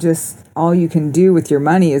you just, all you can do with your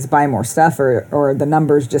money is buy more stuff, or the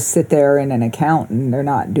numbers just sit there in an account and they're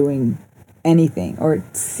not doing anything. Or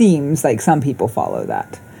it seems like some people follow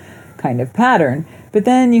that kind of pattern. But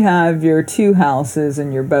then you have your 2 houses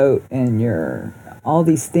and your boat and your all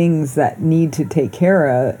these things that need to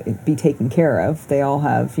be taken care of. They all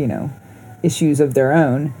have, you know, issues of their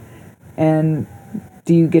own. And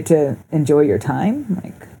do you get to enjoy your time?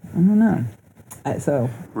 Like, I don't know.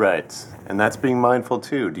 Right. And that's being mindful,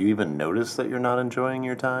 too. Do you even notice that you're not enjoying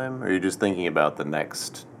your time? Or are you just thinking about the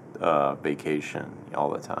next vacation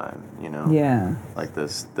all the time, you know? Yeah. Like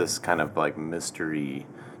this kind of like mystery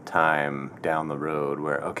time down the road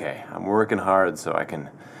where, okay, I'm working hard so I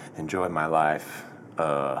can enjoy my life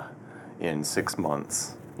in 6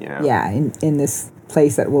 months, you know? Yeah, in this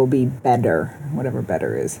place that will be better, whatever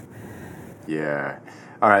better is. Yeah.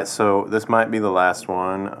 All right, so this might be the last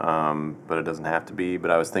one, but it doesn't have to be.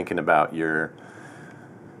 But I was thinking about your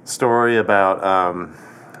story about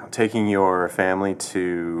taking your family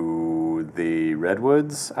to the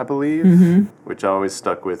Redwoods, I believe, which always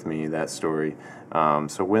stuck with me, that story.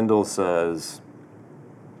 So Wendell says,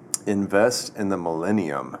 invest in the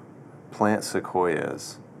millennium, plant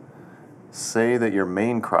sequoias. Say that your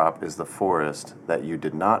main crop is the forest that you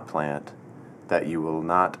did not plant, that you will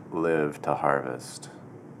not live to harvest.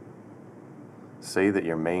 Say that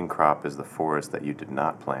your main crop is the forest that you did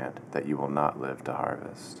not plant, that you will not live to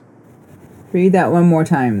harvest. Read that one more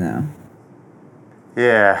time, though.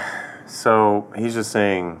 Yeah, so he's just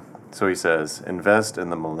saying, so he says, invest in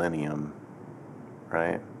the millennium,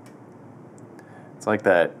 right? It's like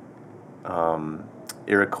that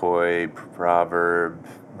Iroquois proverb,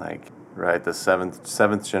 like, right, the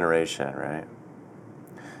seventh generation, right?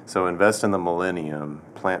 So invest in the millennium,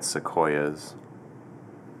 plant sequoias,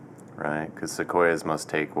 right? Because sequoias must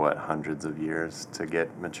take, hundreds of years to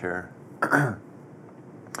get mature.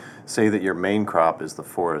 Say that your main crop is the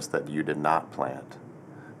forest that you did not plant,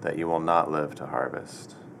 that you will not live to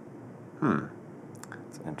harvest.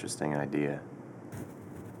 It's an interesting idea.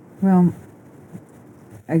 Well,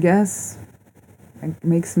 I guess it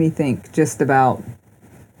makes me think just about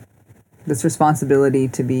this responsibility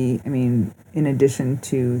to be, in addition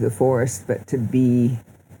to the forest, but to be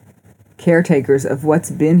caretakers of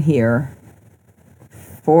what's been here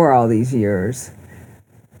for all these years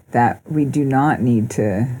that we do not need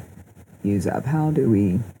to use up. How do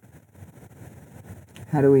we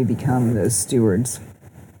become those stewards?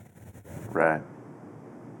 Right.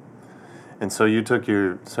 And so you took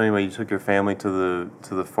your family to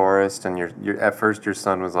the forest, and your at first your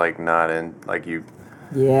son was like not in, like you.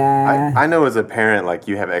 Yeah. I know as a parent, like,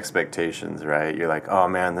 you have expectations, right? You're like, oh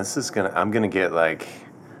man, I'm gonna get like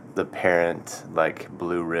the parent, like,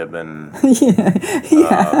 blue ribbon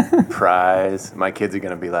prize. My kids are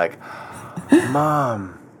gonna be like,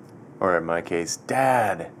 Mom, or in my case,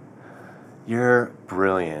 Dad, you're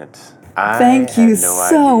brilliant. Thank you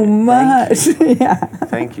so much.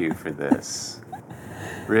 Thank you for this.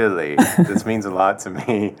 Really, this means a lot to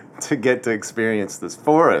me to get to experience this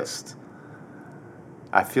forest.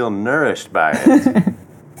 I feel nourished by it.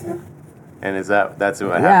 And that's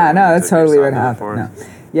what happened? Yeah, no, that's totally what happened. No.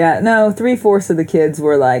 Yeah, no, 3/4 of the kids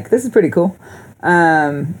were like, this is pretty cool.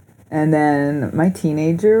 And then my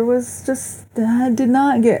teenager was just, did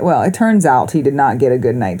not get, well, it turns out he did not get a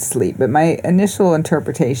good night's sleep. But my initial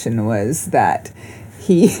interpretation was that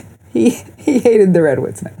he hated the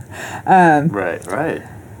redwoods. Right,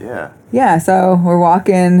 yeah. Yeah, so we're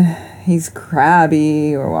walking, he's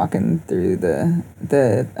crabby, we're walking through the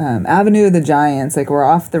Avenue of the Giants. Like, we're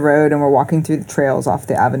off the road and we're walking through the trails off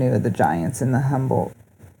the Avenue of the Giants in the Humboldt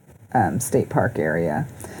State Park area.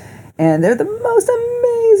 And they're the most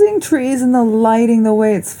amazing trees, and the lighting, the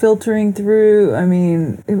way it's filtering through.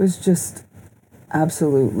 It was just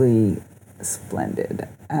absolutely splendid.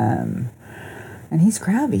 And he's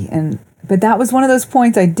crabby. But that was one of those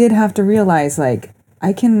points I did have to realize, like,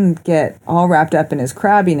 I can get all wrapped up in his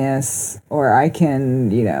crabbiness, or I can,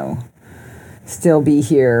 still be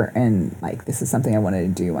here and, like, this is something I wanted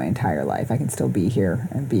to do my entire life. I can still be here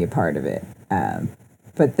and be a part of it.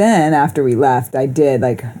 But then after we left, I did,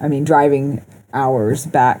 driving hours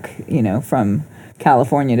back, from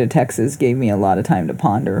California to Texas gave me a lot of time to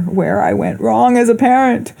ponder where I went wrong as a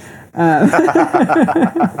parent.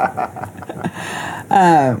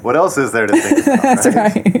 What else is there to think about? That's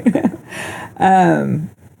right.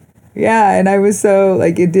 Yeah, and I was so,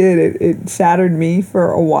 it shattered me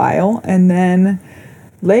for a while. And then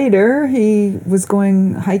later he was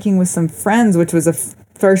going hiking with some friends, which was the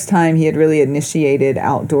first time he had really initiated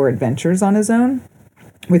outdoor adventures on his own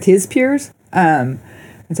with his peers. And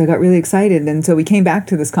so I got really excited. And so we came back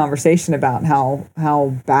to this conversation about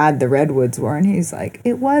how bad the redwoods were. And he's like,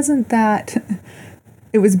 it wasn't that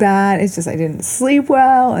it was bad. It's just I didn't sleep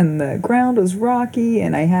well and the ground was rocky.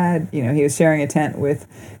 And I had, he was sharing a tent with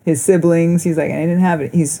his siblings. He's like, I didn't have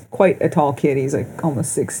it. He's quite a tall kid. He's like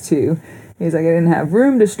almost 6'2". He's like, I didn't have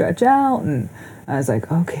room to stretch out. And I was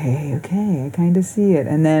like, okay, I kind of see it.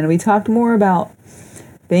 And then we talked more about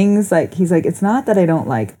things like, he's like, it's not that I don't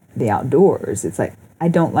like the outdoors. It's like, I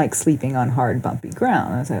don't like sleeping on hard, bumpy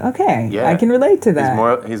ground. I was like, okay, yeah, I can relate to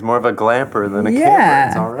that. He's more of a glamper than a camper.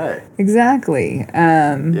 It's all right. Exactly.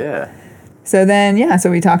 Yeah. So then, so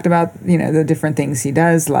we talked about, the different things he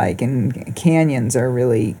does like, and canyons are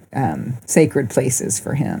really sacred places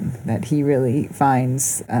for him, that he really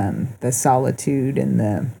finds the solitude and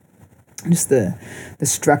the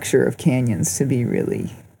structure of canyons to be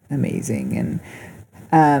really amazing. And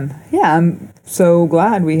yeah, I'm so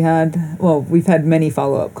glad we've had many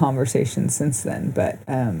follow-up conversations since then, but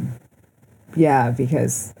yeah,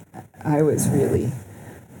 because I was really,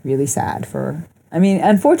 really sad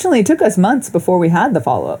unfortunately it took us months before we had the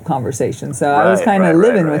follow-up conversation, so I was kind of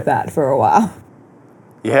living with that for a while.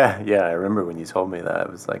 Yeah, I remember when you told me that.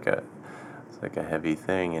 It was like a heavy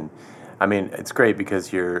thing. And I mean, it's great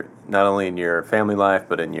because you're not only in your family life,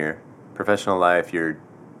 but in your professional life, you're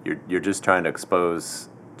just trying to expose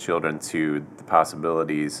children to the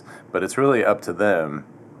possibilities, but it's really up to them,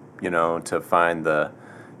 to find the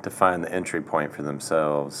entry point for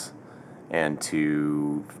themselves, and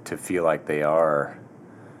to feel like they are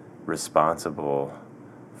responsible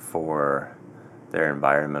for their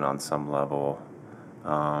environment on some level.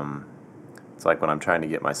 It's like when I'm trying to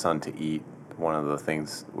get my son to eat, one of the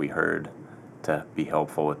things we heard to be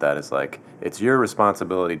helpful with that is like, it's your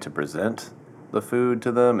responsibility to present the food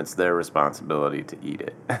to them. It's their responsibility to eat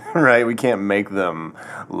it, right? We can't make them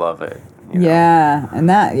love it. Yeah, and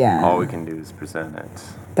all we can do is present it.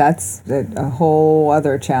 That's a whole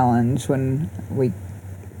other challenge when we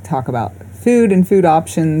talk about food and food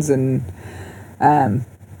options, and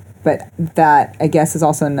but that, I guess, is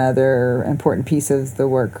also another important piece of the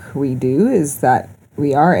work we do, is that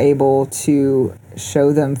we are able to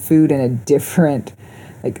show them food in a different,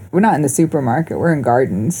 like, we're not in the supermarket, we're in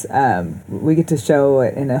gardens. We get to show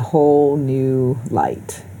it in a whole new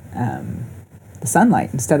light. The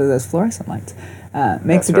sunlight instead of those fluorescent lights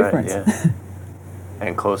makes a difference. Right, yeah.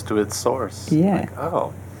 And close to its source. Yeah. Like,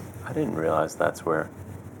 oh, I didn't realize that's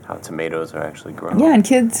how tomatoes are actually grown. Yeah, and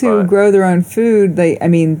kids who grow their own food,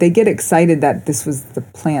 they get excited that this was the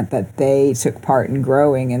plant that they took part in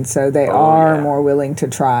growing, and so they are more willing to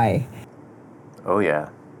try. Oh, yeah.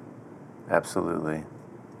 Absolutely.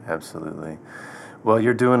 Absolutely. Well,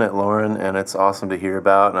 you're doing it, Lauren, and it's awesome to hear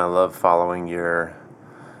about, and I love following your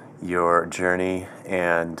journey,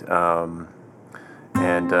 and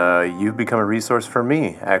you've become a resource for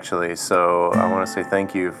me, actually. So I want to say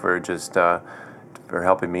thank you for just for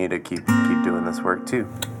helping me to keep doing this work too.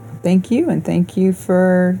 Thank you, and thank you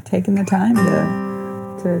for taking the time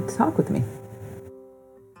to talk with me.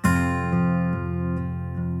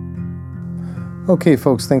 Okay,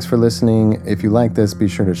 folks, thanks for listening. If you like this, be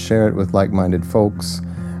sure to share it with like-minded folks.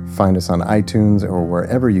 Find us on iTunes or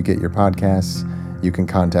wherever you get your podcasts. You can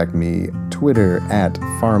contact me Twitter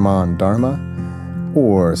 @FarmOnDharma,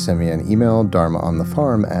 or send me an email,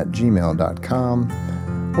 dharmaonthefarm@gmail.com,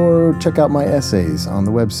 or check out my essays on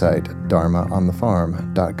the website,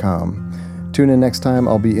 dharmaonthefarm.com. Tune in next time.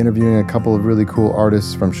 I'll be interviewing a couple of really cool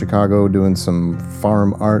artists from Chicago doing some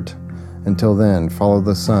farm art. Until then, follow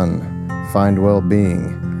the sun, find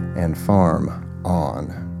well-being, and farm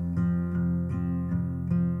on.